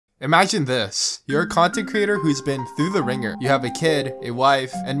Imagine this. You're a content creator who's been through the ringer. You have a kid, a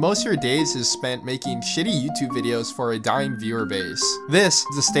wife, and most of your days is spent making shitty YouTube videos for a dying viewer base. This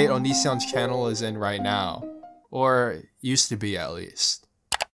is the state Onision's channel is in right now. Or used to be at least.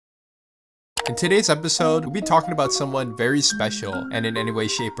 In today's episode, we'll be talking about someone very special and in any way,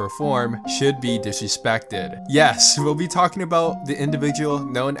 shape, or form should be disrespected. Yes, we'll be talking about the individual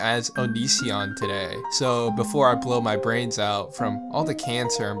known as Onision today. So before I blow my brains out from all the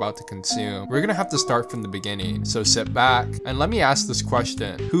cancer I'm about to consume, we're gonna have to start from the beginning. So sit back and let me ask this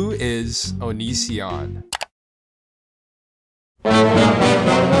question. Who is Onision?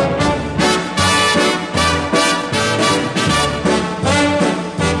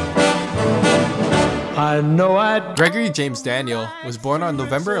 Gregory James Daniel was born on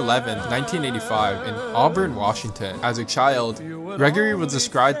November 11, 1985 in Auburn, Washington. As a child, Gregory was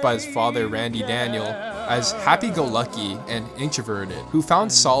described by his father, Randy Daniel, as happy-go-lucky and introverted, who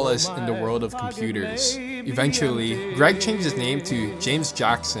found solace in the world of computers. Eventually, Greg changed his name to James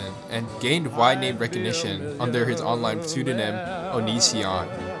Jackson and gained wide name recognition under his online pseudonym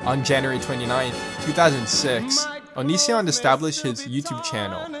Onision. On January 29, 2006, Onision established his YouTube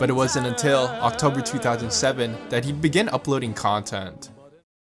channel, but it wasn't until October 2007 that he began uploading content.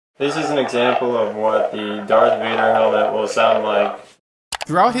 This is an example of what the Darth Vader helmet will sound like.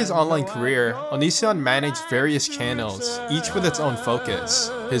 Throughout his online career, Onision managed various channels, each with its own focus.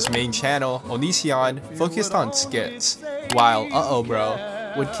 His main channel, Onision, focused on skits, while Uh-Oh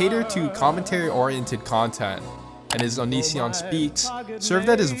Bro would cater to commentary-oriented content, and his Onision Speaks served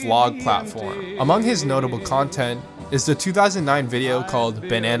as his vlog platform. Among his notable content is the 2009 video called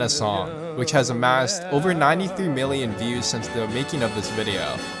Banana Song, which has amassed over 93 million views since the making of this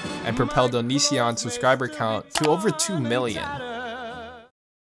video, and propelled Onision's subscriber count to over 2 million.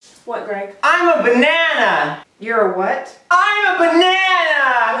 What, Greg? I'm a banana! You're a what? I'm a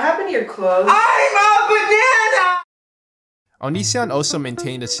banana! What happened to your clothes? I'm a banana! Onision also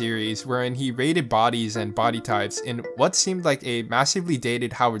maintained a series wherein he rated bodies and body types in what seemed like a massively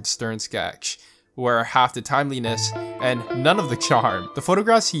dated Howard Stern sketch, where half the timeliness and none of the charm. The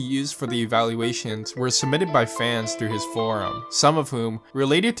photographs he used for the evaluations were submitted by fans through his forum, some of whom were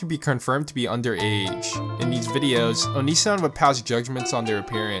later to be confirmed to be underage. In these videos, Onision would pass judgments on their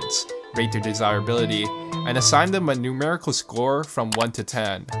appearance, rate their desirability, and assign them a numerical score from 1 to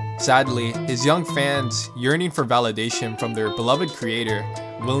 10. Sadly, his young fans, yearning for validation from their beloved creator,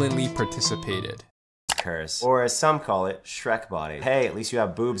 willingly participated. Curse. Or as some call it, Shrek body. Hey, at least you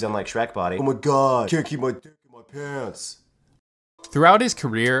have boobs unlike Shrek body. Oh my god, can't keep my dick in my pants. Throughout his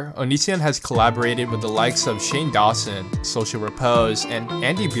career, Onision has collaborated with the likes of Shane Dawson, Social Repose, and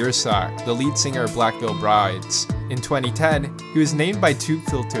Andy Biersack, the lead singer of Black Veil Brides. In 2010, he was named by Tube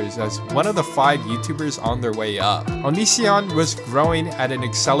Filters as one of the 5 YouTubers on their way up. Onision was growing at an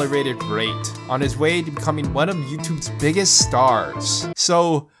accelerated rate, on his way to becoming one of YouTube's biggest stars.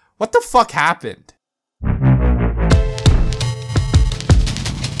 So, what the fuck happened?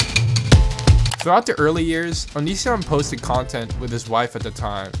 Throughout the early years, Onision posted content with his wife at the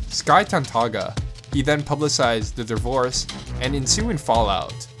time, Sky Tantaga. He then publicized the divorce and ensuing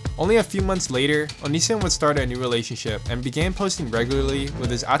fallout. Only a few months later, Onision would start a new relationship and began posting regularly with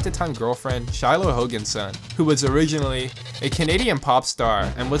his at-the-time girlfriend, Shiloh Hoganson, who was originally a Canadian pop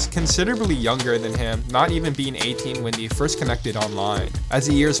star and was considerably younger than him, not even being 18 when they first connected online. As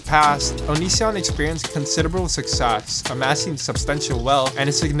the years passed, Onision experienced considerable success, amassing substantial wealth and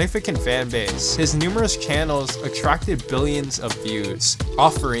a significant fan base. His numerous channels attracted billions of views,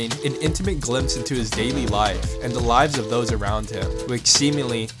 offering an intimate glimpse into his daily life and the lives of those around him, which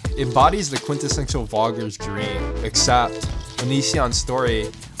seemingly embodies the quintessential vlogger's dream, except Onision's story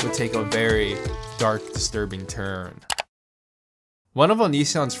would take a very dark, disturbing turn. One of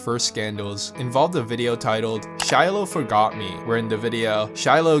Onision's first scandals involved a video titled Shiloh Forgot Me, where in the video,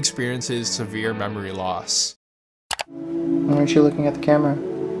 Shiloh experiences severe memory loss. Why aren't you looking at the camera?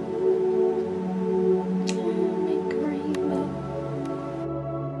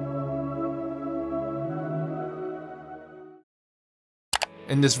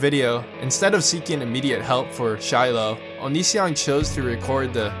 In this video, instead of seeking immediate help for Shiloh, Onision chose to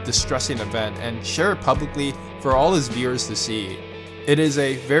record the distressing event and share it publicly for all his viewers to see. It is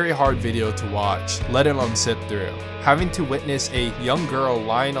a very hard video to watch, let alone sit through. Having to witness a young girl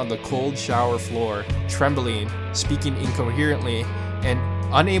lying on the cold shower floor, trembling, speaking incoherently, and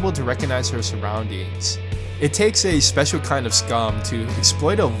unable to recognize her surroundings. It takes a special kind of scum to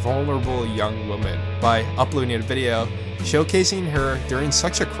exploit a vulnerable young woman by uploading a video showcasing her during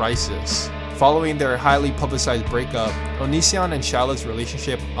such a crisis. Following their highly publicized breakup, Onision and Shiloh's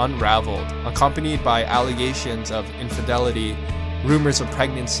relationship unraveled, accompanied by allegations of infidelity rumors of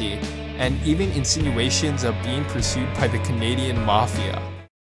pregnancy, and even insinuations of being pursued by the Canadian mafia.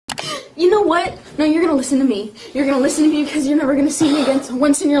 You know what? No, you're gonna listen to me. You're gonna listen to me because you're never gonna see me again, so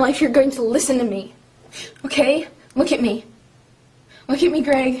once in your life you're going to listen to me. Okay? Look at me. Look at me,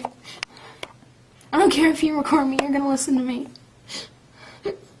 Greg. I don't care if you record me, you're gonna listen to me.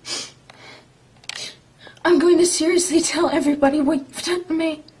 I'm going to seriously tell everybody what you've done to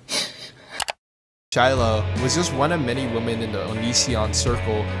me. Shiloh was just one of many women in the Onision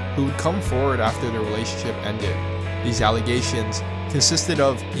circle who would come forward after the relationship ended. These allegations consisted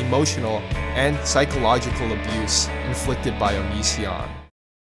of emotional and psychological abuse inflicted by Onision.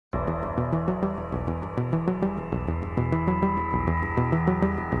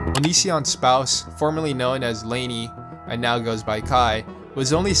 Onision's spouse, formerly known as Lainey and now goes by Kai,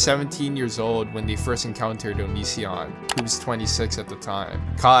 was only 17 years old when they first encountered Onision, who was 26 at the time.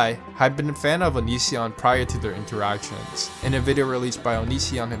 Kai had been a fan of Onision prior to their interactions. In a video released by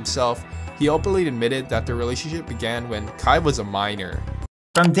Onision himself, he openly admitted that their relationship began when Kai was a minor.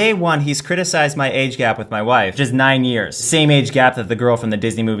 From day one, he's criticized my age gap with my wife, just 9 years. Same age gap that the girl from the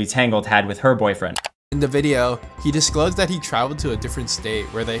Disney movie Tangled had with her boyfriend. In the video, he disclosed that he traveled to a different state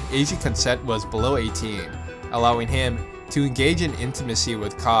where the age of consent was below 18, allowing him to engage in intimacy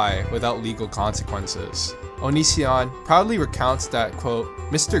with Kai without legal consequences. Onision proudly recounts that, quote,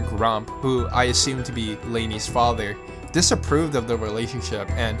 Mr. Grump, who I assume to be Lainey's father, disapproved of the relationship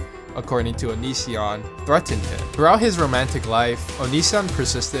and, according to Onision, threatened him. Throughout his romantic life, Onision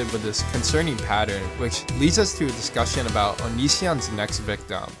persisted with this concerning pattern, which leads us to a discussion about Onision's next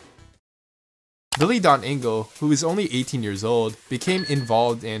victim. Billy Don Ingle, who is only 18 years old, became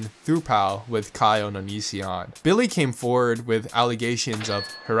involved in throughpow with Kai and Onision. Billy came forward with allegations of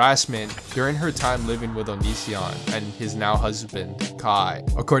harassment during her time living with Onision and his now husband, Kai.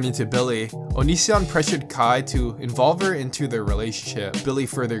 According to Billy, Onision pressured Kai to involve her into their relationship. Billy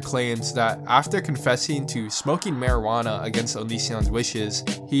further claims that after confessing to smoking marijuana against Onision's wishes,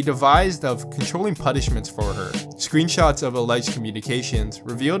 he devised of controlling punishments for her. Screenshots of alleged communications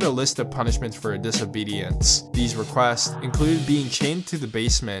revealed a list of punishments for disobedience. These requests included being chained to the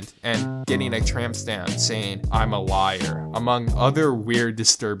basement and getting a tramp stamp saying, "I'm a liar," among other weird,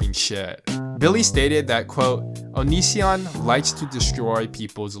 disturbing shit. Billy stated that, quote, Onision likes to destroy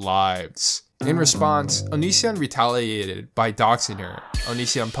people's lives. In response, Onision retaliated by doxing her.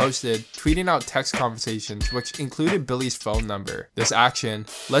 Onision posted, tweeting out text conversations which included Billy's phone number. This action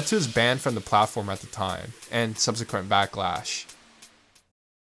led to his ban from the platform at the time, and subsequent backlash.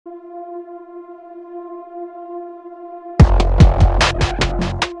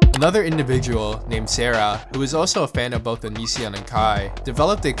 Another individual named Sarah, who is also a fan of both Onision and Kai,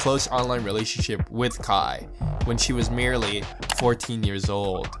 developed a close online relationship with Kai when she was merely 14 years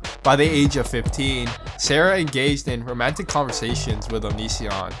old. By the age of 15, Sarah engaged in romantic conversations with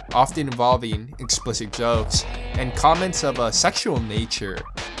Onision, often involving explicit jokes and comments of a sexual nature.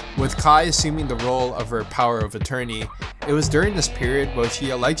 With Kai assuming the role of her power of attorney, it was during this period where she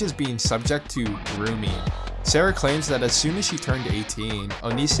alleges being subject to grooming. Sarah claims that as soon as she turned 18,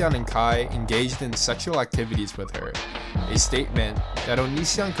 Onision and Kai engaged in sexual activities with her, a statement that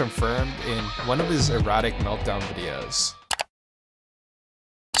Onision confirmed in one of his erratic meltdown videos.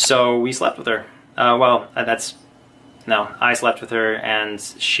 So we slept with her. I slept with her and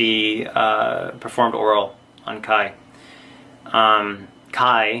she performed oral on Kai.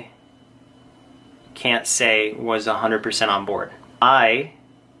 Kai can't say was 100% on board. I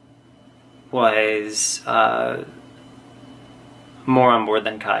was more on board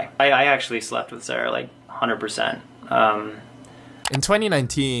than Kai. I actually slept with Sarah like 100%. In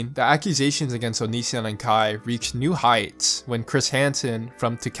 2019, the accusations against Onision and Kai reached new heights when Chris Hansen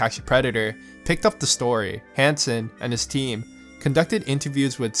from To Catch a Predator picked up the story. Hansen and his team conducted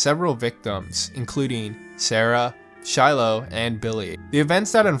interviews with several victims, including Sarah, Shiloh, and Billy. The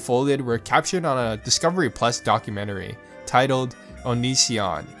events that unfolded were captured on a Discovery Plus documentary titled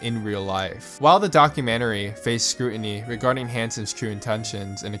Onision in Real Life. While the documentary faced scrutiny regarding Hansen's true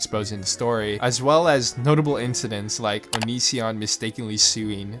intentions in exposing the story, as well as notable incidents like Onision mistakenly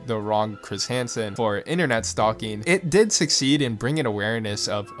suing the wrong Chris Hansen for internet stalking, it did succeed in bringing awareness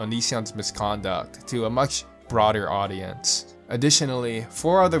of Onision's misconduct to a much broader audience. Additionally,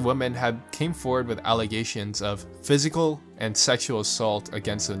 4 other women came forward with allegations of physical and sexual assault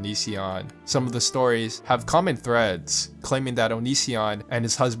against Onision. Some of the stories have common threads, claiming that Onision and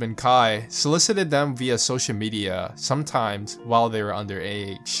his husband Kai solicited them via social media, sometimes while they were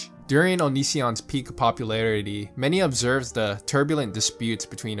underage. During Onision's peak popularity, many observed the turbulent disputes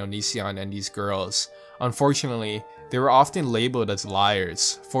between Onision and these girls. Unfortunately, they were often labeled as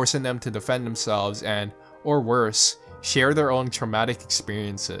liars, forcing them to defend themselves and, or worse, share their own traumatic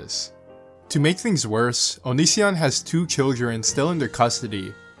experiences. To make things worse, Onision has 2 children still in their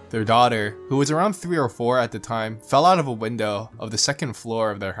custody. Their daughter, who was around 3 or 4 at the time, fell out of a window of the 2nd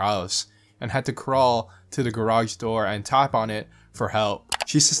floor of their house and had to crawl to the garage door and tap on it for help.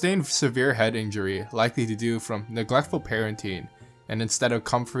 She sustained severe head injury, likely to do from neglectful parenting, and instead of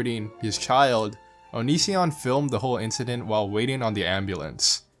comforting his child, Onision filmed the whole incident while waiting on the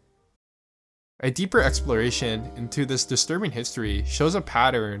ambulance. A deeper exploration into this disturbing history shows a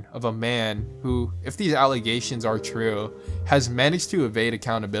pattern of a man who, if these allegations are true, has managed to evade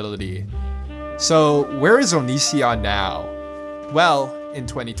accountability. So where is Onision now? Well, in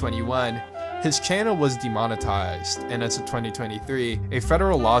 2021, his channel was demonetized, and as of 2023, a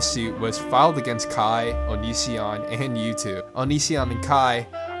federal lawsuit was filed against Kai, Onision, and YouTube. Onision and Kai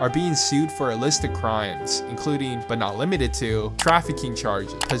are being sued for a list of crimes, including, but not limited to, trafficking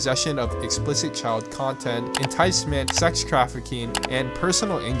charges, possession of explicit child content, enticement, sex trafficking, and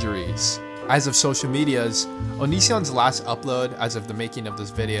personal injuries. As of social medias, Onision's last upload as of the making of this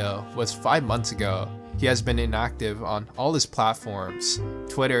video was 5 months ago. He has been inactive on all his platforms,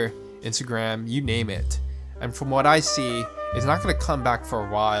 Twitter, Instagram, you name it. And from what I see, it's not going to come back for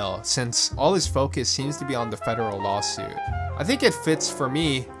a while since all his focus seems to be on the federal lawsuit. I think it fits for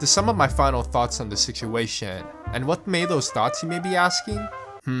me to sum up my final thoughts on the situation. And what made those thoughts, you may be asking?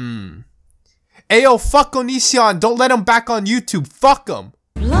 Ayo, fuck Onision, don't let him back on YouTube, fuck him!